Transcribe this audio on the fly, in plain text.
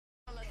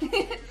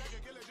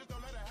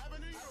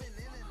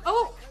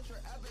Oh!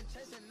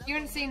 You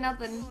didn't see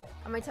nothing.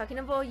 Am I talking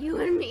about you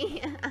and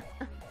me?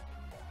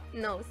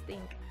 No,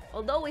 stink.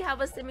 Although we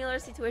have a similar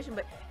situation,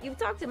 but you've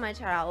talked to my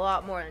chat a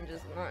lot more than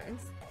just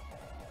once.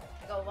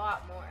 Like a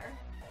lot more.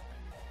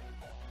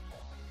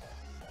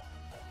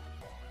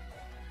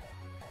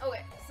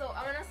 Okay, so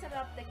I'm gonna set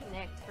up the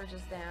Connect for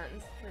Just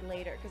Dance for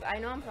later, because I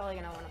know I'm probably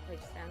gonna want to play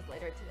Just Dance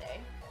later today.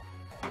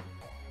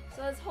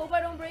 So let's hope I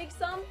don't break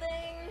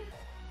something.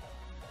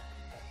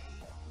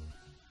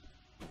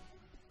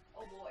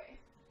 Oh boy.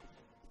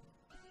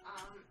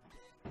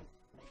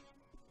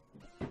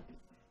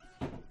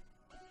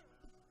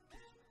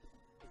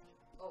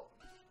 Oh.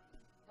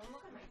 Don't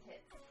look at my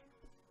tits.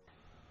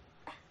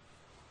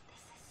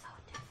 This is so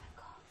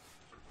difficult.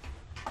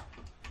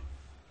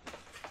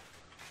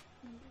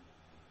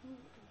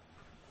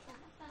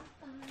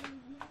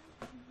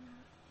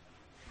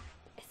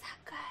 Is that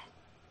good?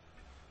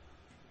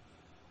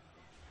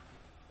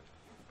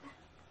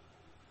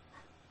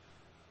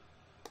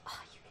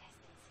 Oh, you guys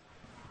can see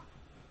my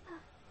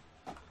mouth.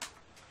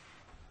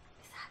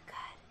 Is that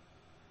good?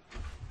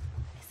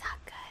 Is that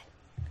good?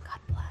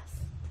 God bless.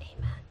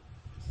 Amen.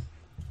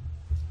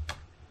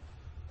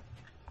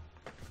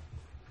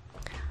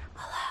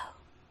 Hello.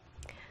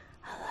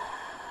 Hello.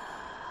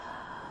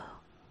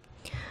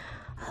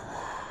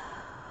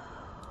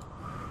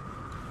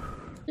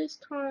 This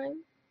time.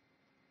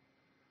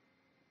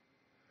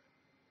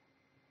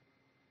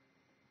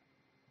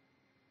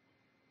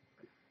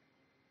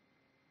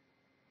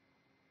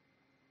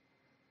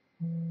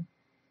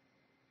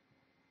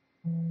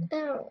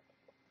 Ow.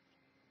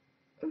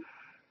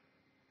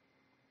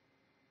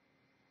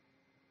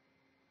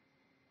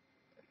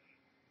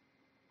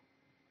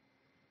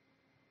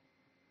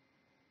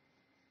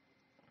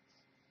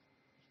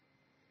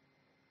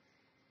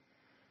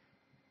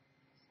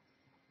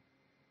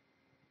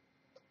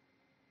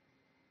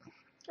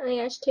 I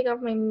think I should take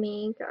off my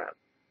makeup.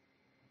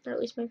 Or at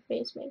least my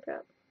face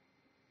makeup.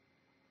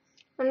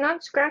 I'm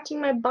not scratching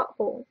my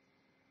butthole.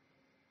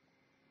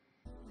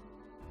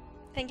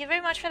 Thank you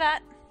very much for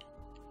that.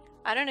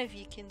 I don't know if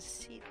you can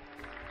see.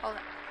 Hold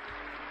on.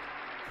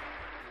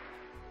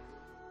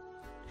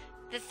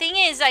 The thing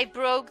is, I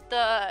broke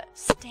the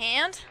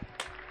stand,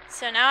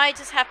 so now I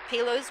just have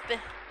pillows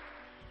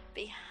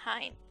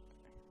behind.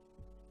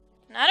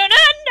 No, no, no,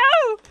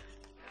 no!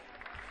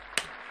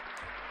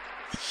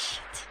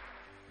 Shit.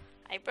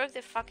 I broke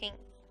the fucking...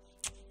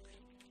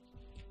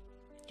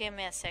 Give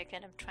me a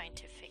second, I'm trying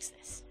to fix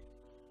this.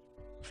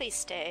 Please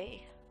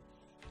stay.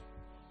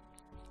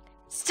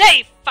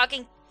 Stay,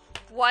 fucking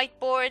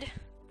whiteboard.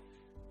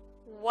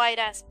 White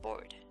ass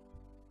board.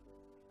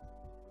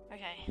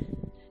 Okay.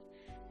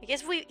 I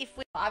guess if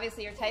we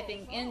Obviously you're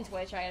typing in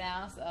Twitch right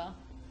now, so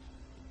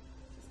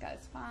this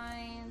guy's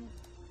fine.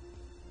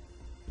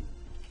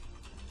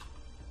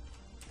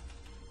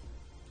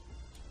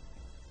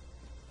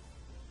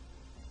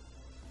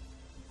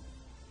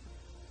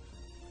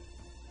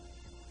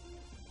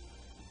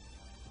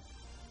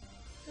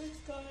 This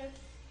guy.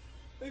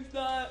 If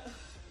not.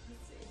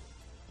 Let's see.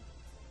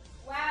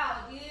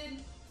 Wow, dude.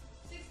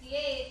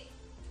 68.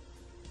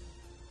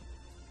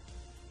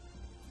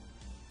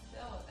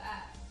 Chill with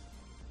that.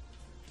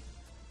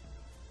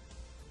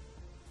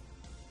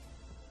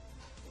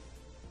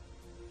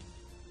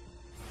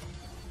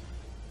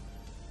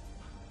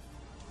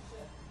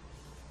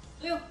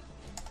 Blue.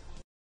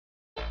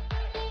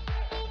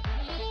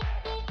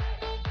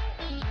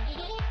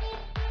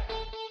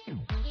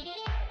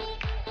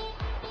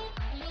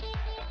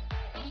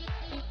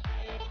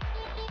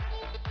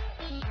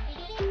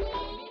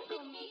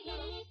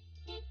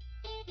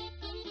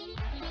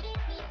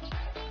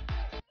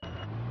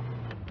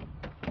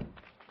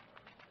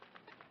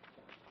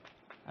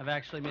 I've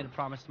actually made a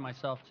promise to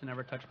myself to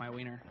never touch my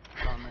wiener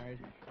while I'm married.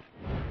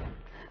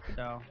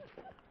 So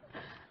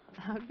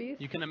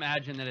you can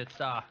imagine that it's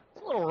a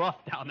little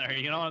rough down there,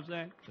 you know what I'm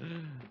saying?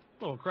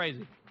 A little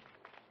crazy.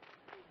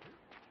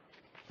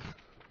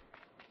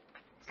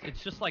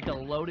 It's just like a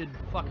loaded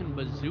fucking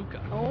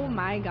bazooka. Oh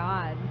my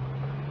god.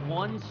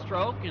 One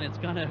stroke and it's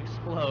gonna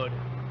explode.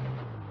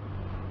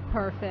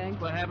 Perfect.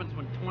 That's what happens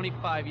when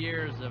 25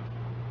 years of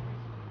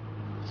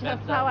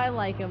That's how I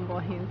like him,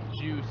 boys.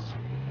 juice.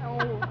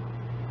 Oh.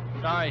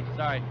 Sorry, that's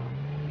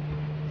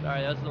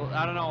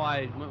I don't know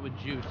why I went with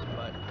juice,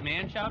 but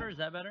man chowder, is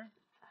that better?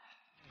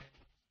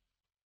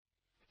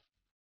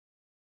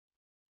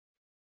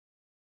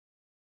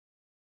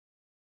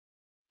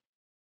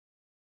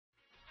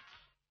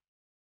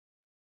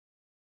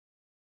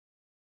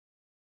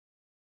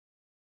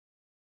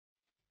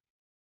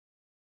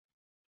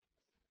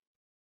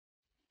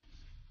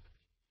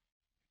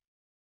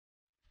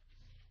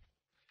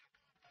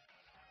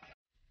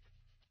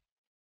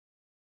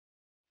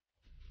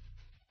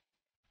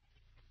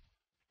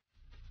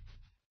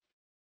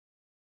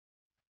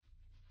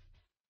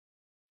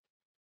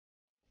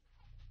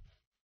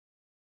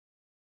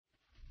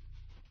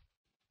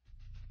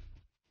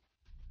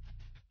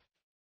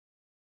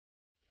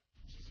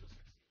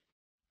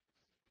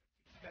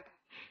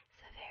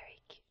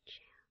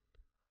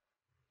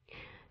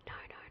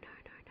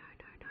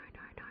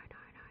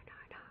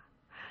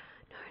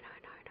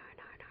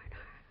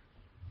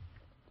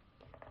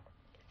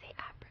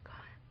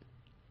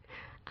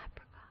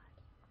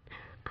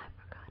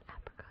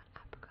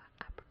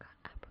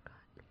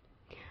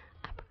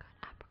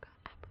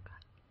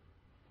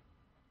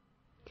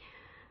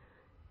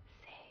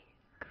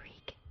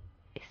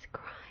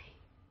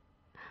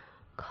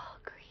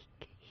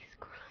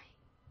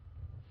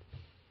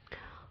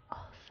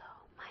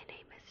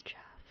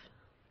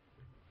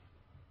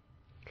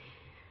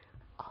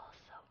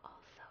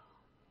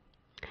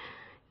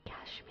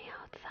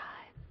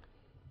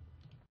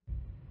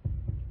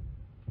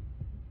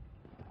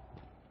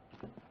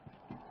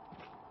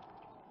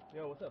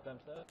 Yo, what's up,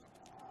 MSET?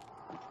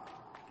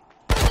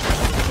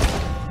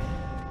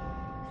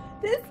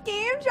 This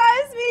game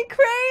drives me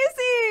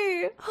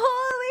crazy!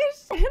 Holy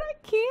shit,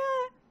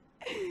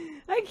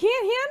 I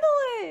can't handle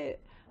it!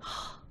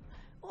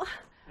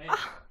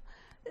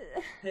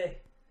 Hey,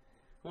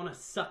 wanna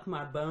suck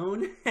my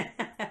bone?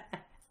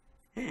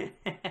 Get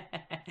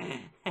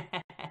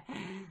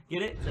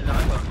it? It's a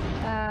dog bone.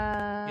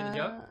 Get the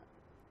joke?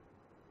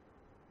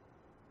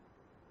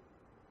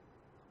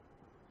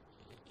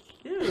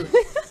 Dude,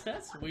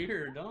 that's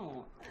weird,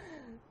 don't.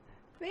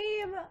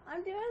 Babe,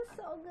 I'm doing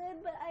so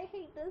good, but I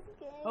hate this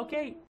game.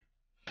 Okay.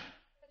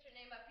 Put your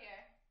name up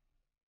here.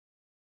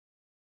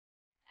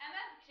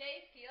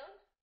 MFJ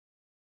Field.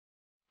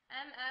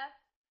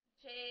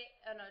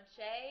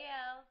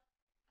 JL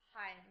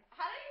Hein.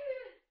 How do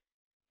you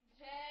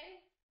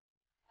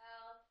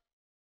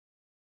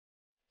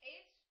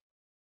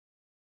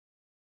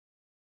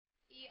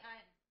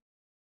JLHEIN?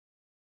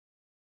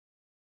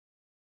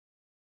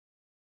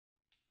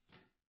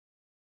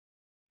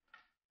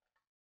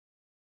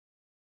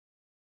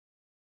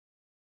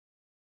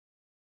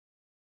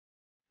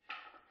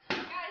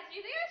 Guys, do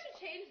you think I should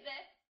change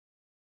this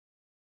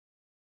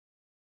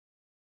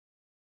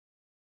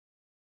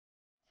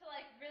to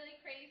like really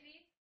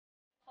crazy?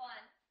 Hold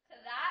on. To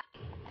that?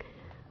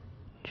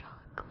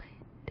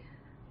 Chocolate,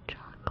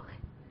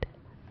 chocolate,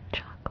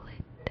 chocolate,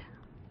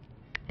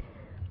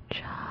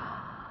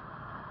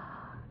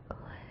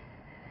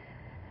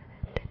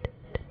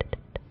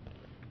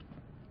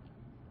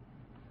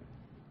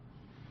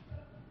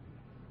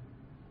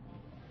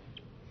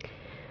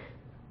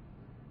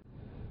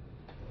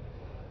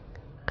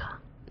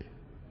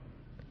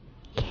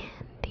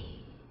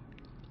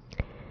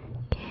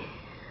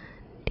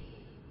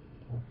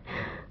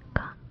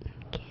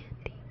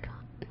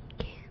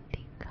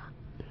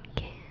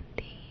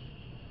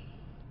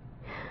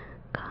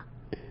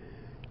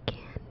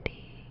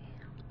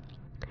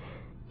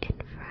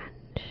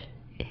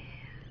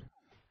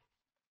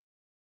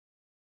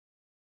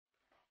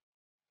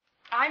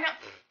 I know.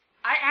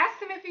 I asked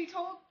him if he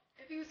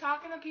was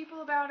talking to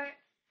people about it,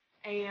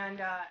 and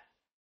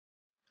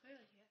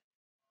clearly he is.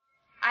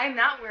 I'm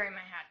not wearing my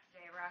hat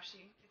today,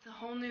 Rashi. It's a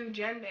whole new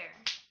Gen Bear.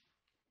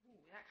 Ooh,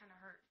 that kind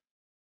of hurt.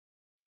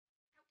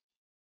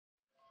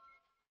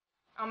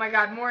 Oh my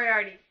God,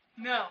 Moriarty.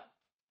 No.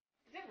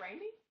 Is it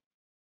raining?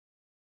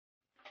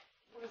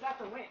 Or is that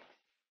the wind?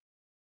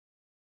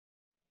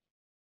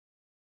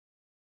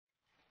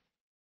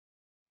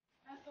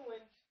 That's the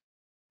wind.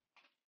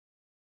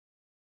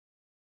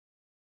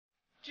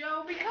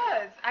 Joe,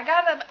 because I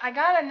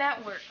got a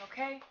network,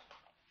 okay?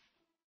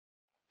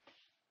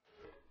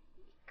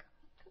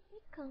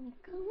 Come,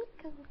 come.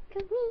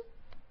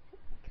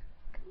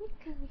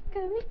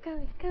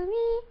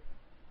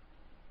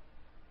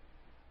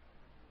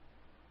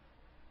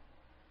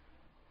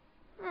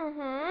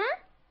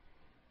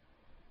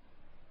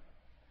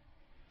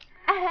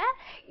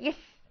 Yes.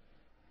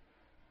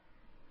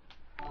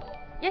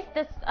 Yes,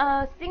 the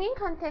singing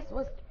contest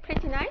was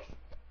pretty nice.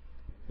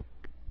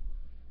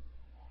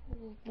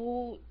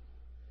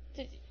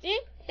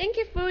 Thank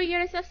you for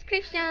your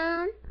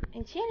subscription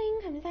and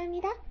sharing.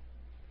 감사합니다.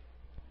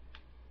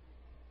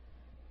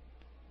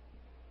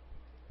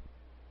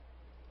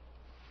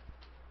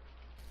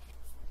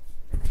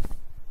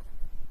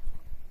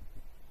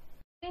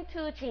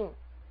 To gym.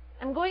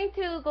 I'm going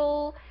to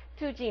go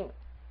to gym.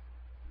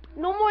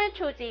 No more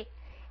choji.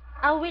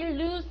 I will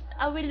lose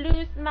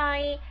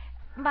my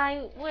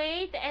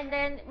weight and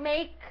then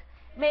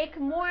make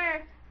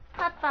more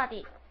hot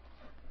body.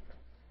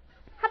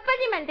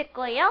 핫바디 만들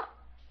거예요?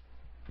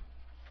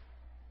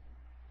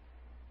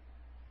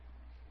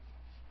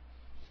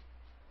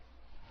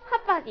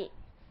 핫바디.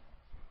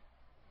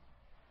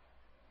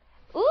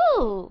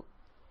 Ooh.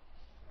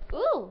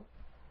 Ooh.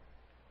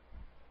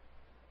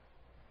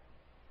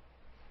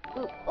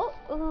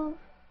 Ooh.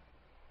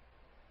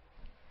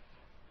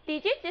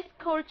 Did you just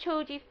call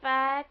Choji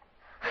fat?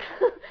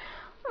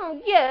 Oh,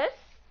 yes.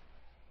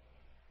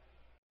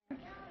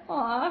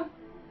 Aw,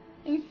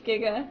 thanks,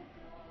 Giga.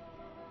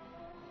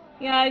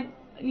 Yeah,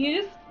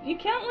 you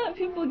can't let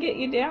people get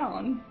you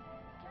down.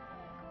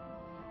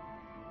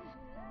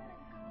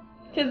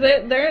 Cause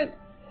they're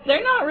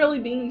not really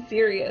being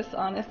serious,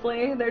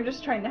 honestly. They're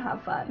just trying to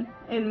have fun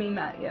and meme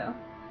at you.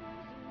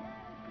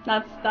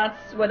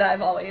 That's what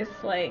I've always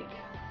like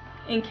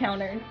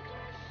encountered.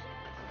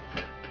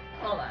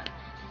 Hold on.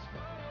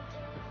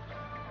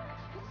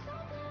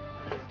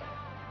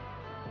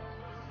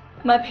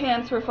 My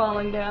pants were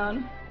falling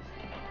down.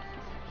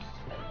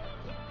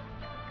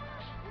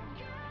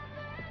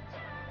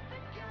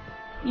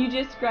 You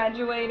just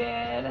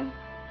graduated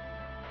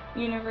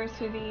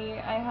university.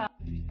 I have.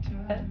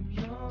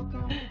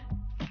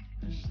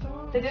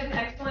 They did an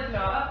excellent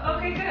job.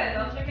 Okay, good.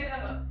 I'll check it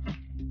out.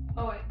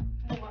 Oh wait,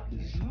 hold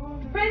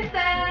on.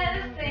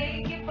 Princess,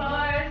 thank you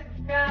for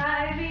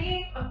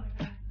subscribing. Oh my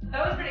god,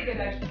 that was pretty good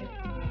actually.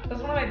 That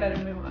was one of my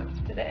better moves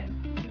today.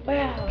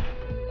 Wow,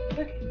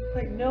 look,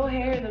 like no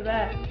hair in the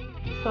back.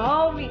 It's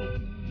all me.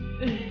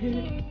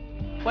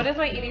 What is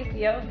my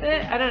EDC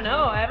outfit? I don't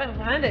know. I haven't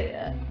planned it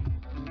yet.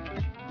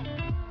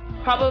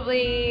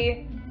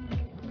 Probably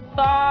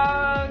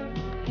thongs,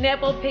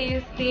 nipple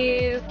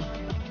pasties,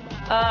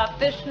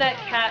 fishnet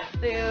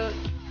catsuit,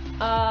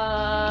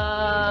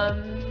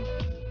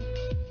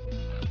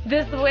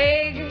 this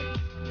wig,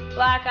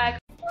 black eye.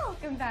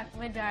 Welcome back,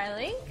 my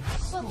darling.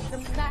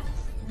 Welcome back.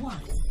 What?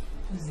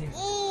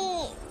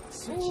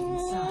 Switching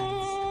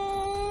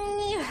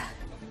sides.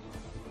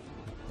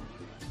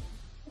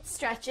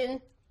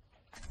 Stretching.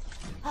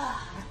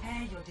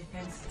 Prepare your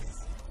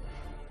defenses.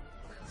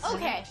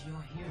 Okay. Select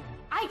your hero.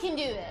 I can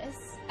do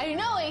this. I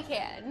know I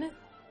can.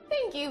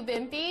 Thank you,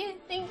 Bimpy.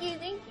 Thank you,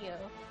 thank you.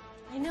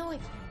 I know I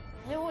can.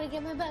 I don't want to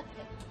get my butt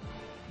kicked.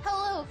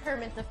 Hello,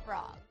 Kermit the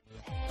Frog.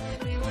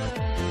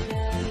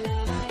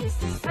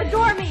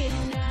 Adore me!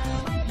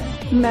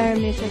 Marry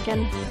me,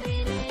 chicken.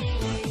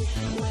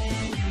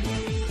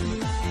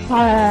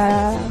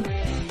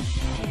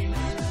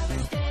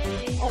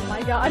 Oh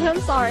my god, I'm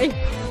sorry.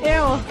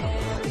 Ew.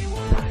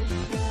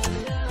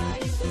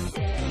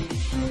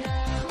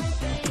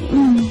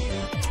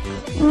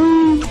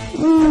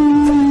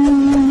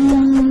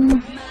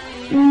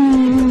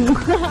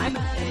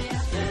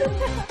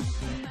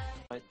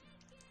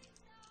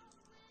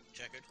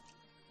 Checkered.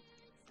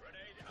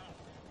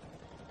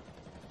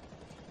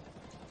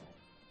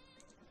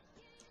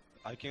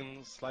 I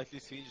can slightly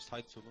see, just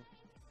hide solo.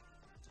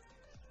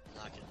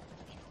 I can.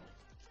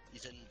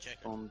 He's in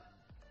checkered. Oh,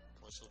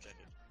 still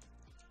checkered.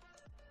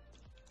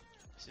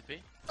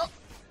 CP? Oh.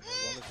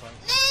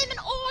 Nej men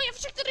jag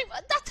försökte riva.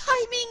 That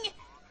timing!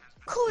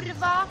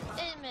 Kurva!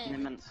 Nej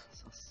men.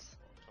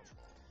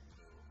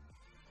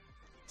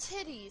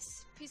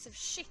 Titties. Piece of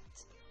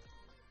shit.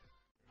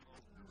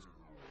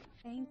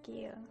 Thank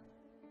you.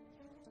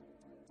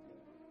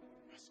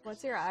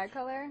 What's your eye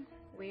color?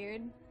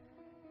 Weird.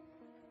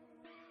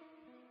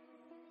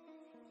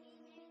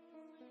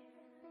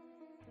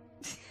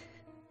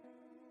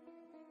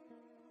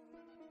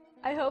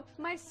 I hope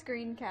my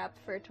screen cap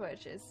for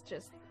Twitch is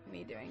just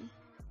me doing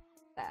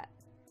that.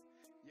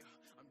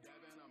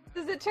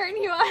 Does it turn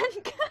you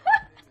on?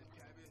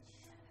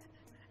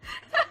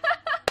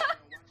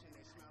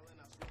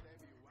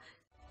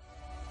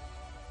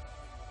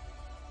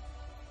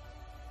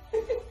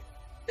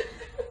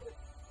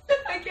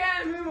 I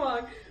can't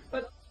moonwalk,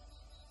 but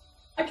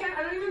I can't.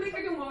 I don't even think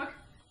I can walk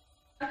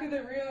back to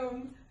the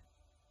room.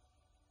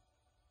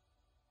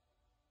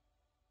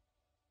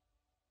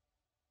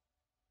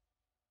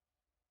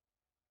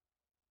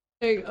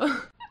 There you go.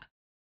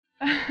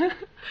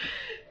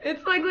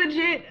 It's like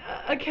legit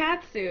a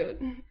cat suit.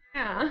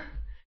 Yeah.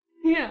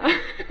 Yeah.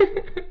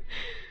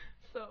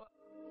 So.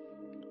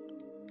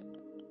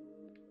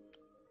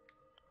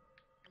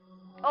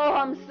 Oh,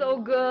 I'm so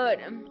good.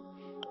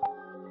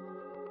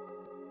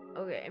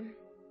 Okay.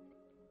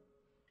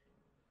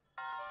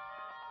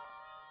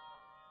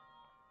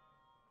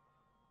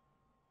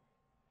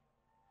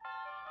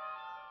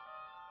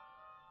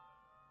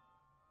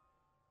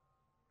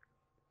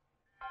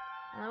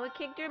 And we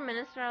kicked her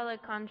minister out of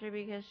the country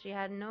because she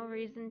had no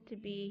reason to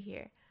be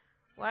here.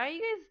 What are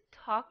you guys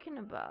talking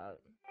about?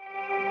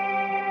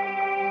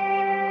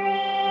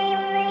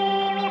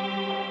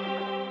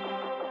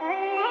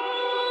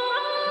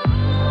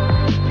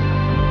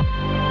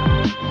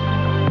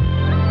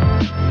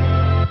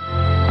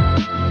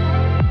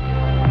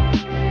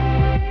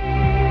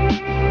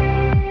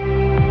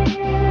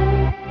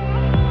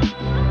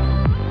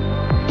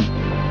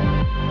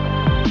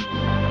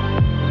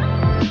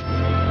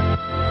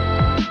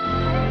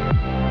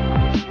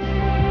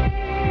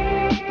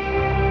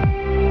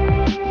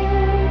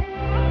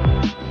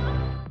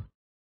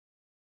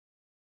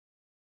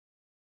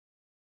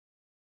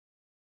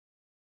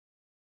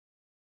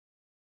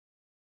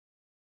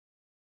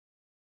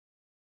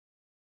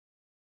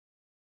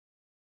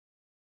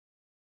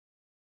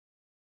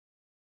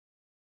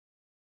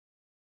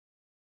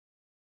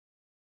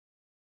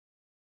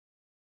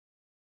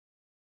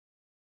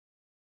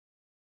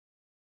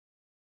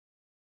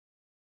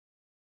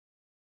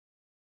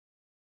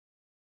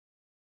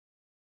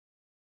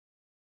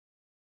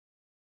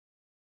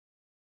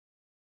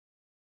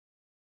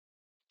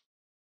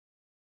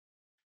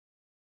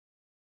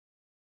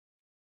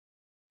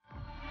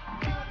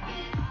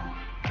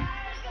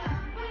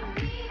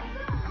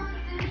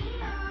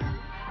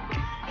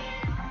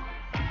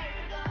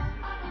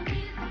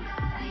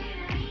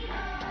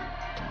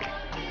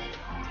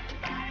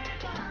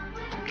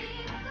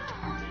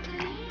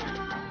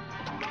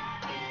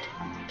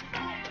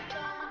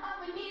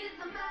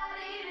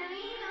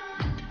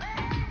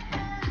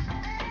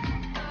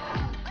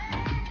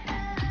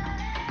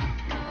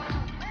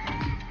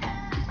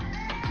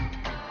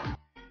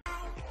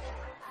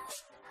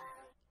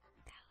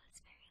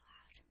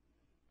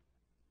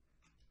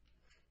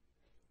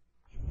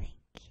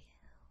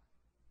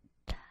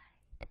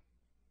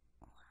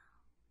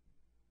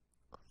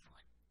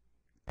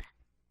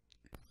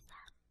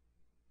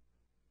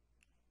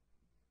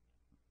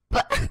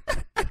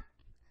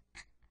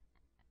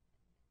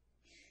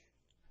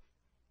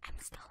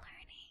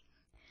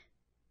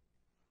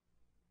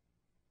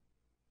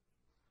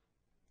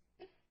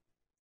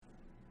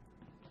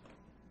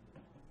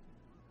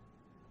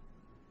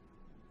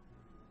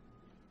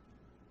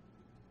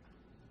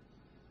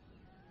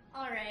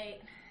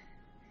 Alright.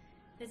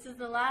 This is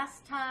the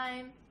last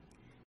time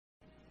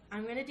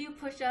I'm gonna do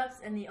push-ups,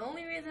 and the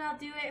only reason I'll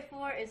do it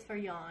for is for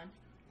yawn.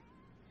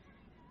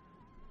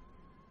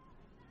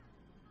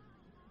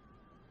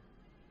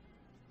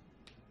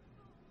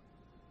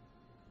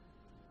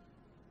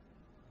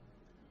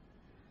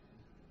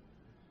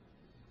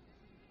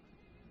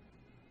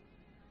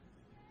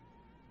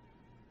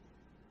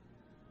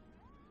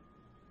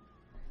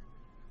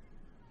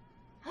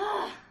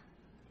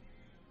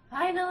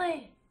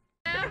 Finally!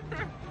 I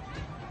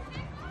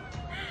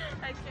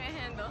can't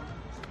handle.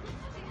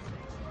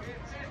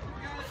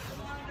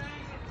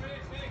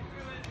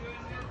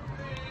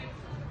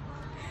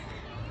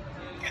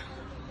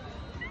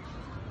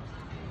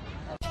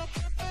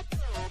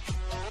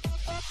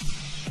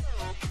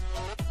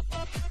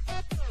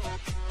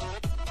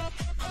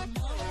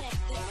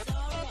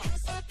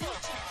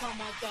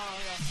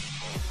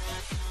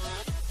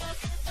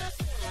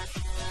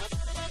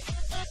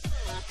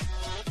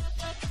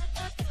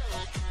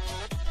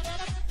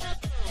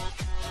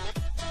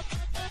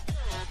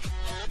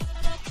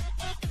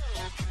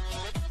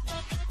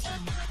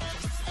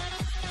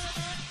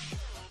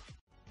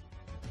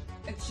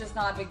 It's just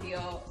not a big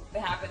deal.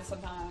 It happens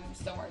sometimes.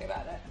 Don't worry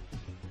about it.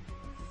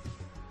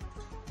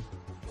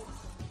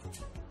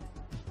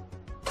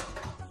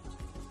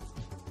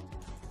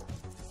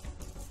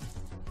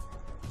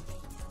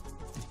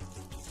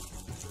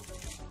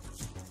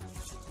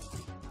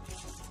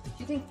 Do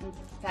you think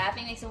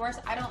fapping makes it worse?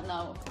 I don't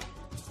know.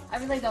 I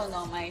really don't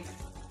know, Mike.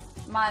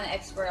 I'm not an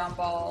expert on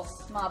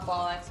balls. I'm not a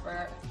ball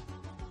expert.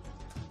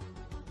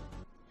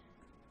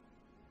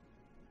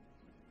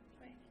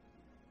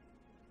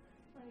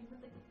 Let me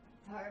put the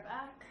guitar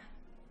back.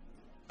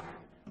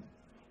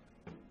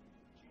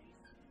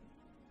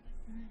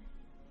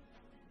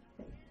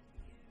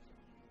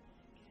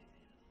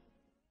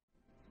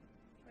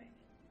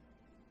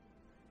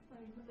 Let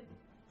me put the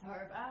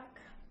guitar back.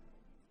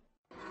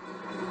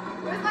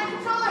 Where's my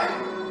controller?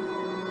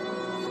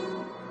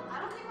 I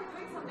don't think we're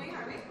doing something,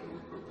 are we?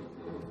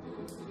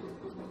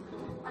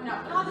 Oh, no,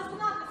 this is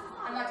not.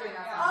 I'm not doing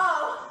that.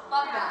 Oh,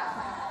 fuck that.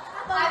 I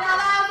thought I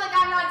was like,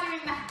 I'm not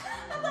doing that.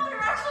 I thought we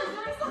were actually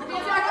doing something.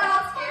 I got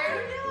all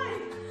scared. What are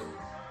you doing?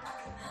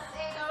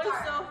 That was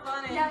so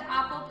funny. Yeah,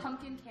 apple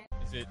pumpkin candy.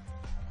 Is it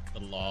the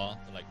law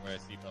to like wear a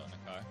seatbelt in a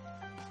car?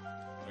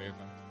 Where you're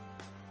from?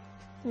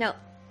 No.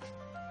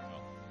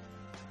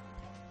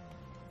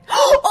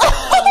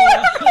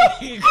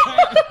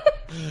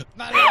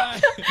 My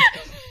life!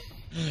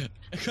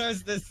 Of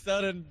course, this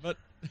sudden but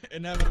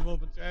inevitable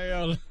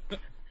betrayal.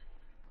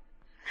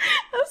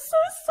 I'm so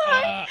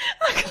sorry.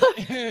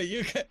 Here,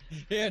 you can.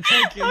 Here,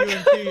 take your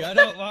UMP. I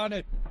don't want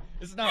it.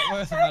 It's not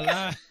worth my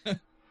life.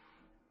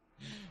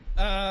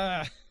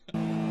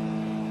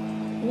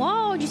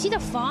 Whoa, did you see the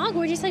fog?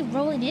 We're just like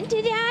rolling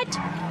into that.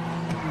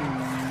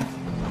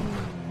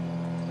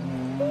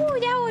 Ooh,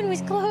 that one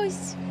was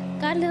close.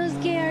 Got a little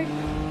scared.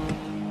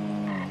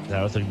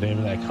 That was the name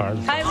of that car.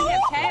 I even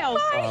have tails.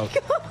 Oh,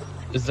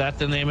 is that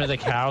the name of the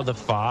cow? The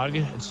fog?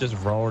 It's just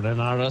rolling in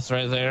on us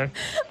right there.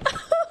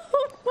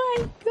 Oh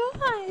my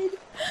god!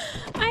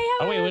 I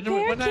have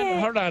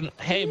Hold on.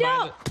 Hey,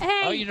 no,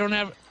 hey. Oh, you don't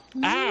have.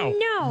 Ow!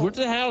 No. What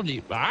the hell do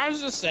you? I was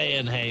just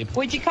saying, hey.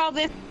 Would you call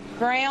this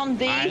ground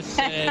beef? I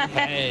said,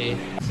 hey.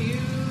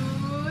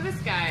 To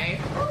this guy.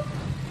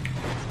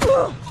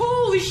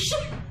 Holy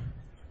shit!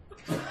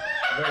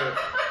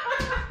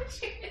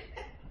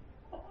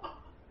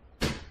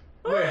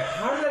 Wait,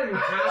 how did that even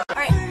happen?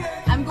 Alright,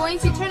 I'm going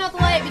to turn out the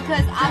light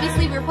because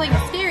obviously we're playing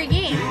a scary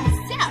game.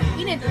 So,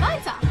 we need the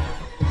lights off.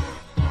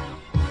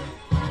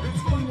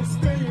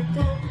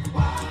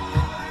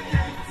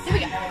 Here we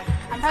go.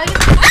 I'm probably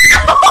gonna...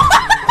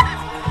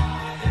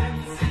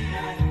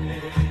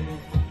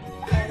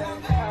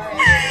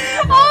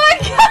 Oh my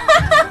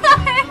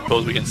god!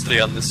 Suppose we can stay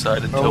on this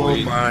side until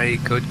we... Oh my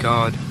good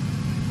god.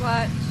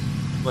 What?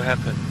 What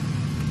happened?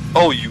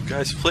 Oh, you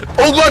guys flipped.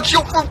 Oh, watch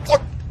your...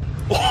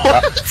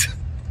 What?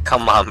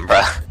 Come on,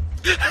 bruh.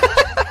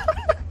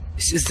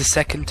 This is the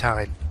second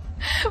time.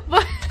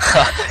 What?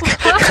 How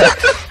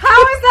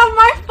is that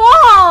my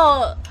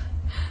fault?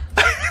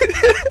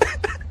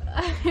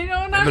 I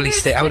don't know. Emily,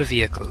 stay out of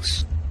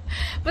vehicles.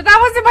 But that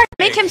wasn't my.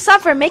 Make him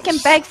suffer. Make him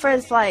beg for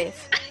his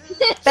life.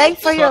 Beg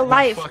for your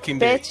life, fucking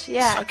bitch. dick.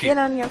 Yeah, Suck get it.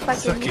 on your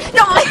fucking. Suck it.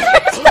 No.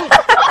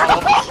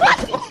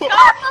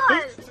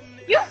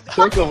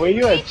 Choco, where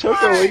you at?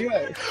 Choco, where you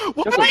at?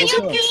 Why are you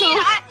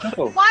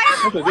Choco, Why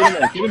Choco, get in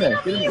there, get in there,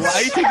 get in there. Why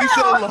are you taking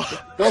so long?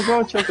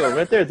 Go, Choco,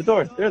 right there, the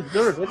door, there's the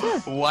door, right there.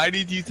 Why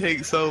did you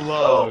take so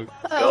long?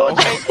 Oh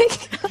my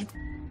god.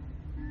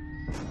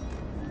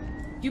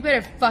 You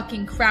better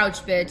fucking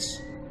crouch, bitch.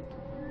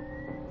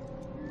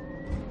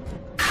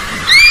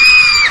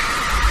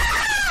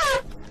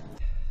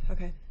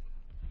 Okay.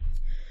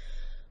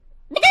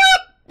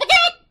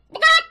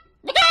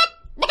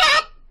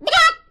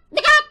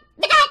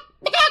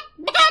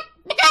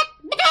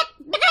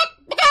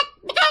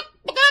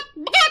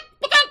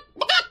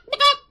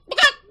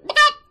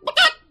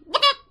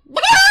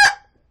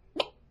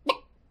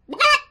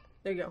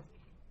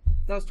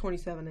 That was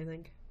 27, I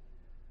think.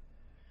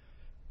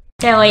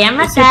 Te voy a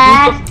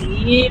matar.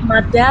 Sí,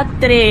 maté a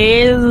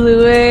 3,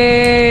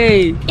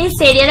 güey. ¿En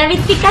serio, David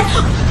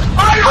Picasso?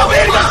 ¡Ay, la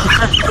verga!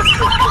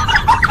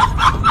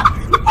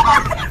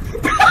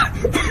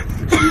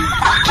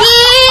 ¿Qué?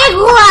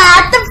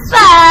 What the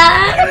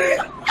fuck?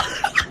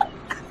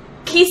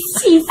 ¿Qué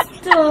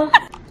hiciste?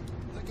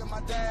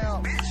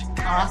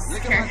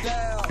 Oscar.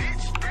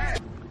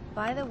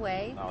 By the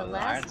way, the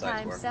last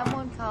time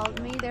someone called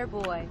me their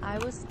boy, I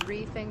was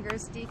 3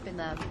 fingers deep in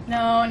them.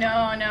 No,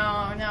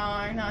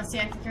 see,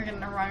 I think you're getting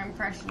the wrong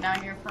impression now,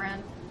 your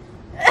friend.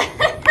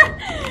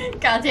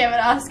 God damn it,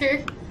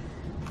 Oscar.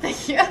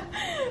 Thank you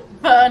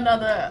for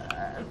another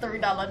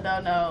 $3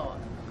 dono,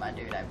 my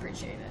dude, I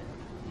appreciate it.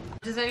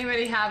 Does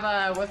anybody have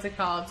a, what's it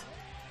called?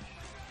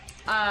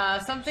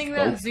 Something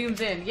that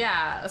zooms in.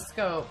 Yeah, a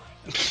scope.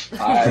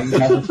 I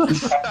have a 2x.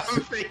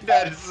 Something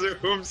that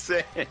zooms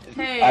in.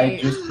 Hey. I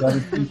just got a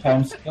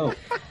 2x scope.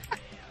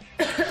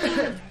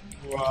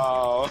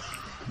 Wow.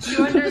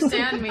 You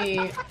understand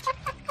me.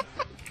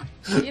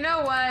 You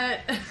know what?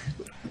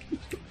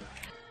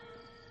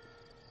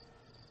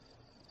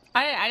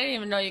 I didn't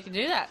even know you could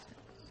do that.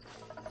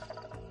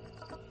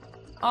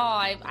 Oh,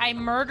 I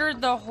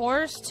murdered the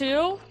horse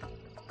too?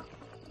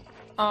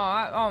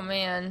 Oh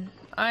man.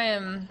 I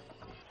am...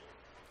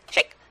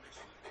 Shake!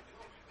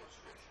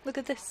 Look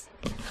at this.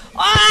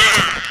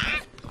 Ah!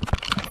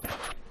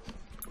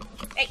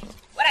 Hey,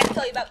 what I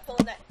tell you about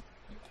pulling that?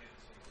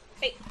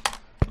 Hey,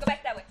 go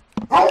back that way.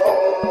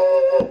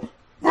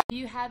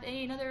 You have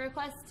another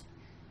request?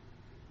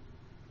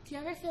 Do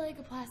you ever feel like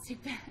a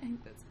plastic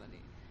bag? That's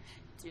funny.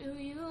 Do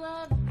you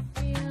ever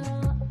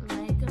feel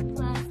like a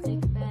plastic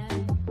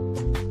bag?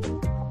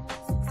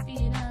 6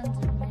 feet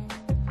under me.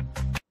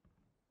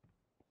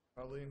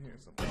 Probably in here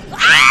somewhere.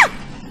 Ah!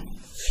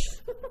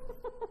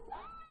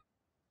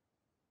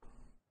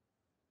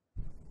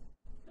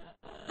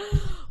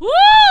 Woo!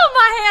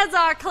 My hands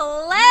are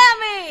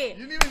clammy! You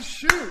didn't even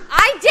shoot!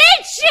 I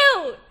did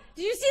shoot!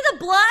 Did you see the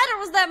blood or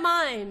was that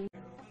mine?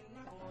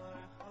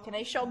 Can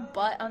I show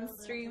butt on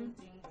stream?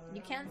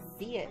 You can't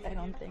see it, I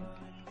don't think.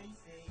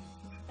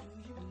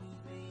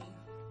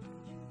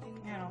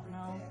 I don't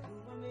know.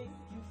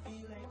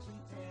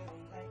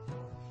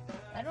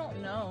 I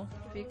don't know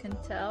if you can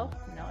tell.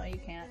 No, you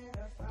can't.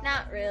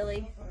 Not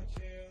really.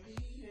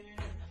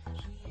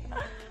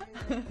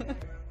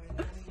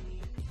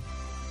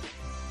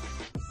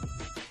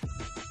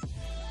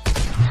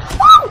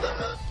 Oh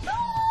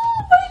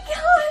my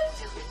gosh!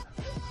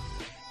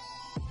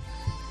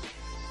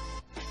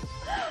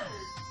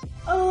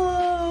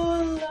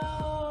 Oh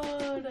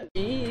Lord!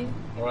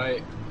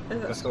 Alright,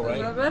 let's go right.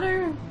 Is that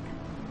better?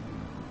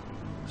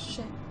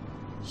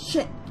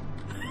 Shit.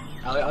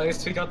 I'll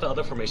just tweak out the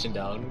other formation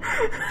down.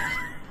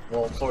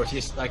 Well, for a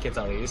few seconds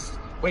at least.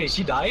 Wait,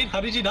 she died?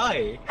 How did she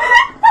die?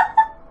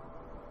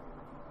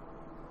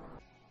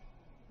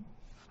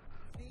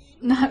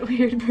 Not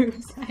weird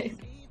boobs.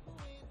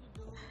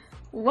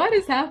 What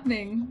is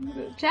happening?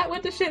 The chat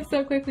went to shit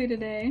so quickly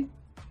today.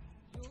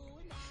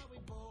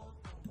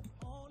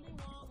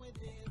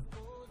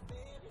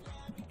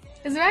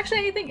 Is there actually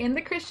anything in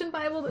the Christian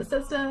Bible that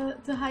says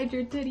to hide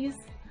your titties?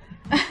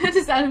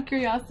 Just out of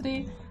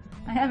curiosity.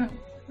 I haven't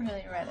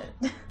really read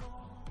it.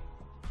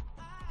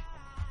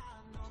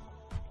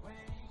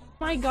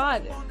 My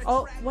god.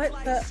 Oh, what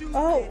the?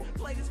 Oh.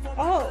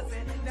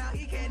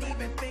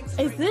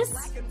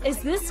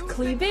 Is this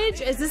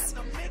cleavage? Is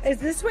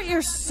this what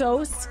you're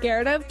so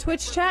scared of,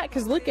 Twitch chat?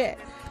 Cause look it.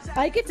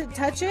 I get to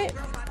touch it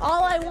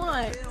all I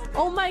want.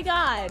 Oh my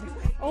god.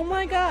 Oh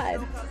my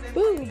god.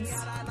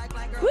 Boobs.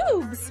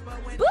 Boobs.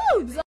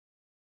 Boobs.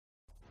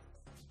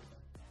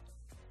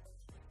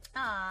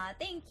 Aw,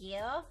 thank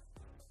you.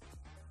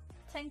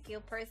 Thank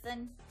you,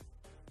 person.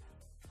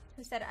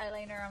 Who said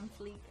eyeliner on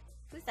fleek?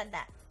 Who said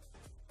that?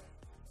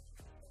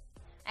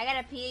 I got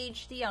a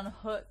PhD on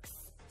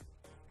hooks.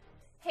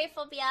 Hey,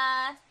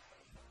 Phobia!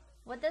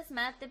 What does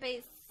math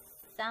debate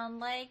sound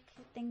like?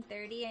 Think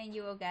 30 and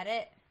you will get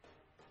it.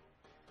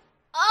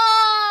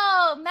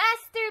 Oh!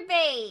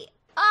 Masturbate!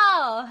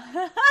 Oh!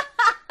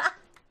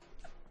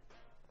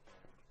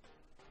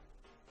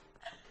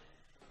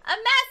 A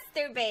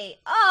masturbate!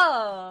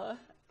 Oh!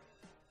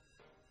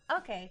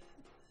 Okay.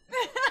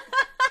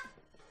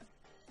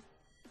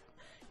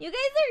 You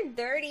guys are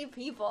dirty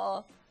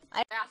people.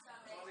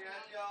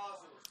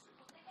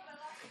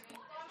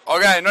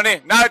 Okei, no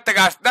niin,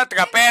 näyttäkää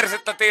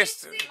persettä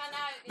tissit.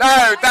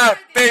 Näytä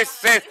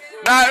tissit.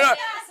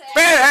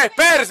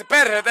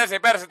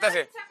 Perset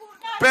esiin.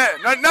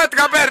 No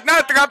näyttäkää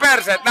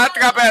perset.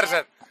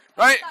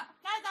 No niin.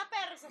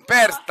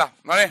 Persettä,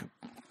 no niin.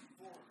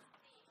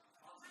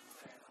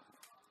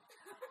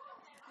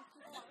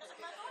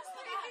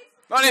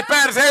 No niin,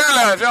 perse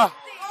ylös, joo.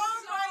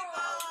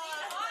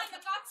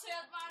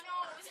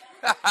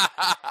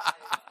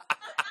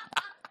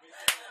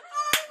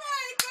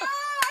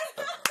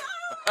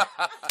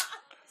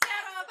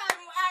 Seuraava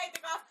päivä mun äiti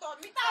kattoo,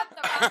 mitä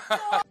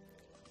kattoo?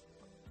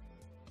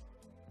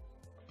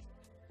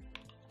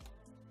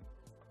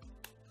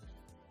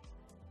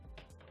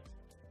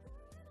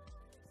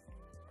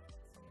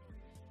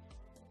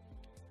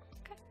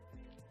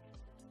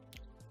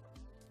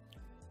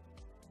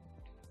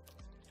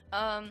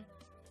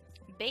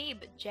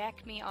 Babe,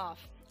 jack me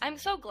off. I'm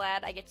so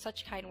glad I get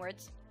such kind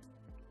words.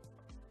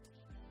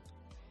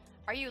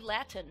 Are you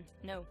Latin?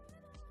 No.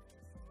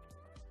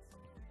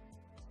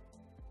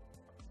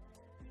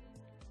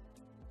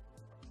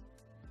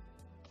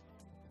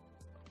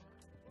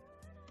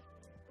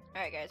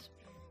 Alright guys.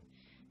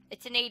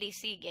 It's an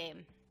ADC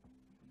game.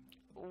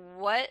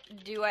 What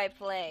do I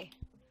play?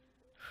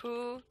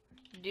 Who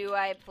do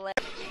I play?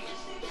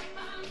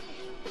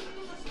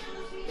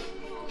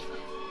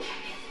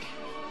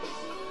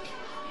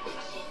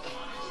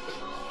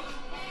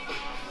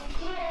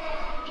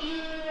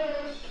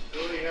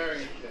 Julie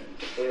Harrington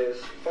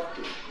is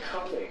fucking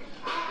coming.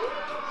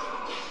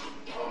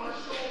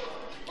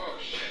 Oh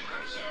shit,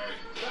 I'm sorry.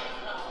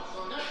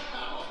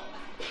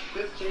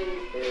 15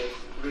 is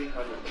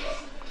 300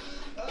 bucks.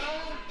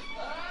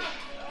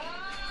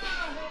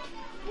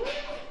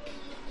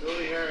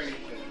 Julie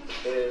Harrington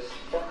is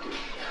fucking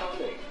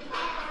coming.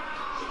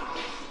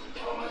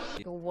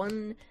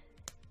 One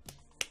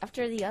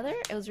after the other,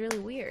 it was really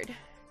weird.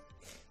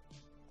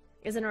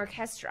 It was an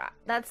orchestra.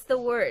 That's the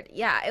word.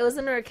 Yeah, it was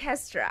an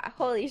orchestra.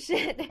 Holy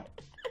shit.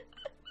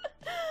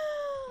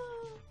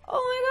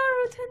 Oh my god,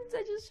 Rotens,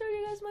 I just showed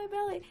you guys my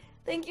belly.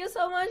 Thank you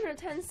so much,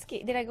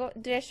 Rotensky. Did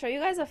I show you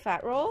guys a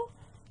fat roll?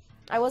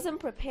 I wasn't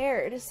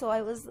prepared, so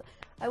I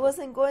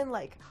wasn't going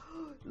like,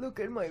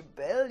 look at my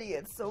belly,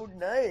 it's so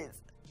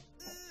nice.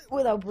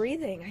 Without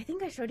breathing. I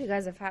think I showed you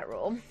guys a fat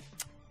roll.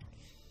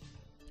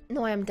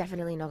 No, I am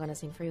definitely not gonna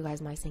sing for you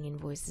guys. My singing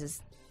voice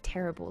is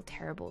terrible,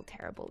 terrible,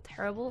 terrible,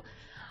 terrible.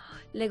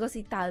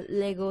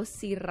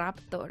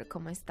 Legosiraptor,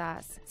 ¿cómo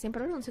estás?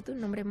 Siempre pronuncio tu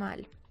nombre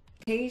mal.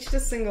 Caged a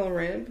single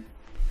rib.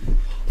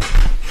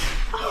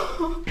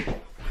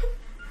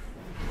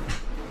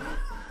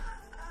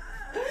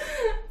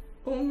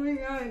 Oh my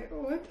god,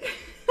 what?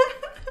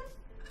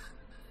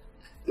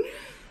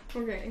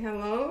 Okay,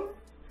 hello?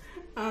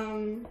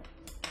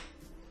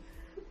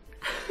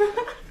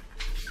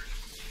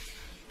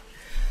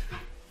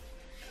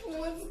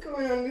 What's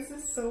going on? This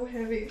is so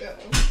heavy though.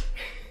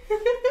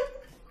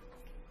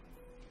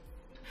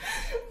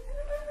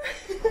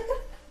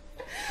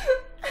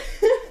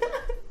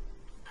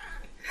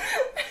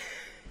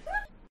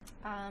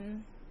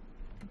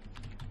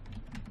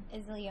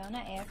 Is Leona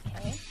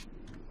AFK?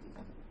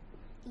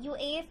 You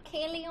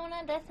AFK,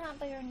 Leona? That's not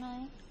very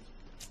nice.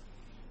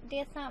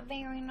 That's not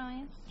very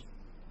nice.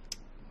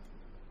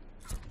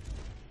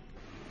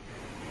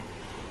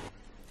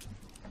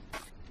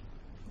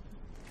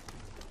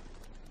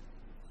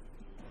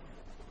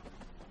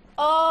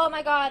 Oh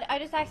my god, I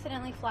just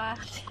accidentally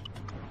flashed.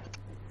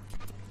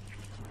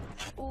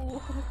 Ooh.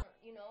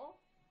 You know?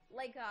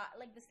 Like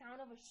the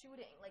sound of a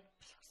shooting. Like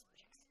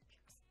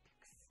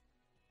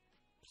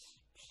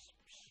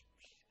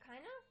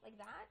kinda? Like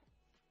that?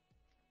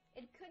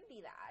 It could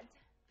be that.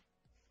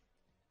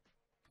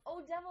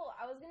 Oh, Devil,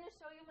 I was gonna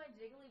show you my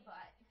jiggly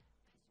butt.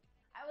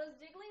 I was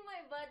jiggling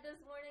my butt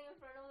this morning in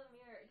front of the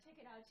mirror. Check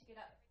it out, check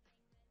it out.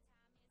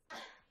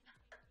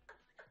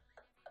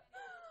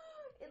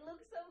 It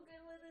looks so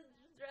good with this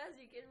dress.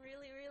 You can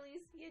really, really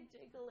see it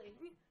jiggling.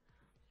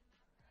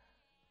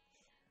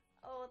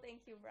 Oh,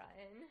 thank you,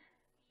 Brian.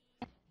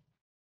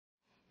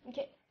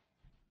 Okay.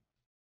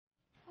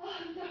 Oh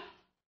no.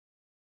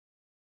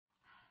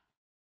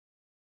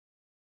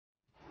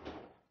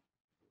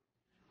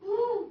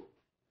 Ooh.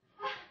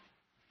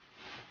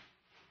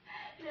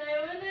 No,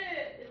 I want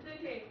it. It's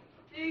okay.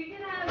 You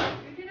can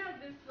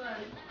have this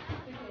one.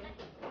 Okay.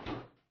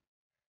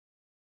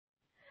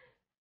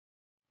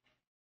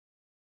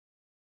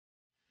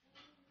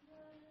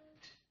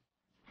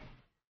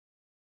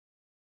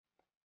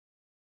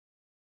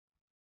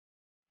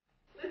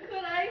 Look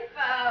what I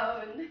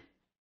found.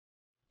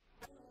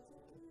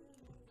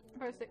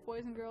 For sick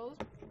boys and girls.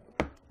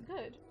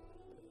 Good.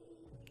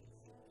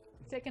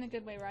 Sick in a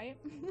good way, right?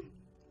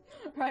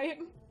 Right?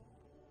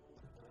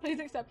 Please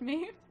accept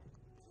me.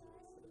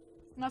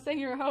 I'm not saying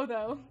you're a hoe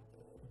though.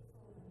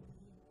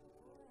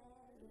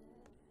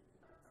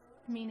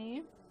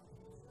 Meanie.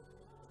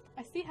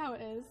 I see how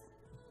it is.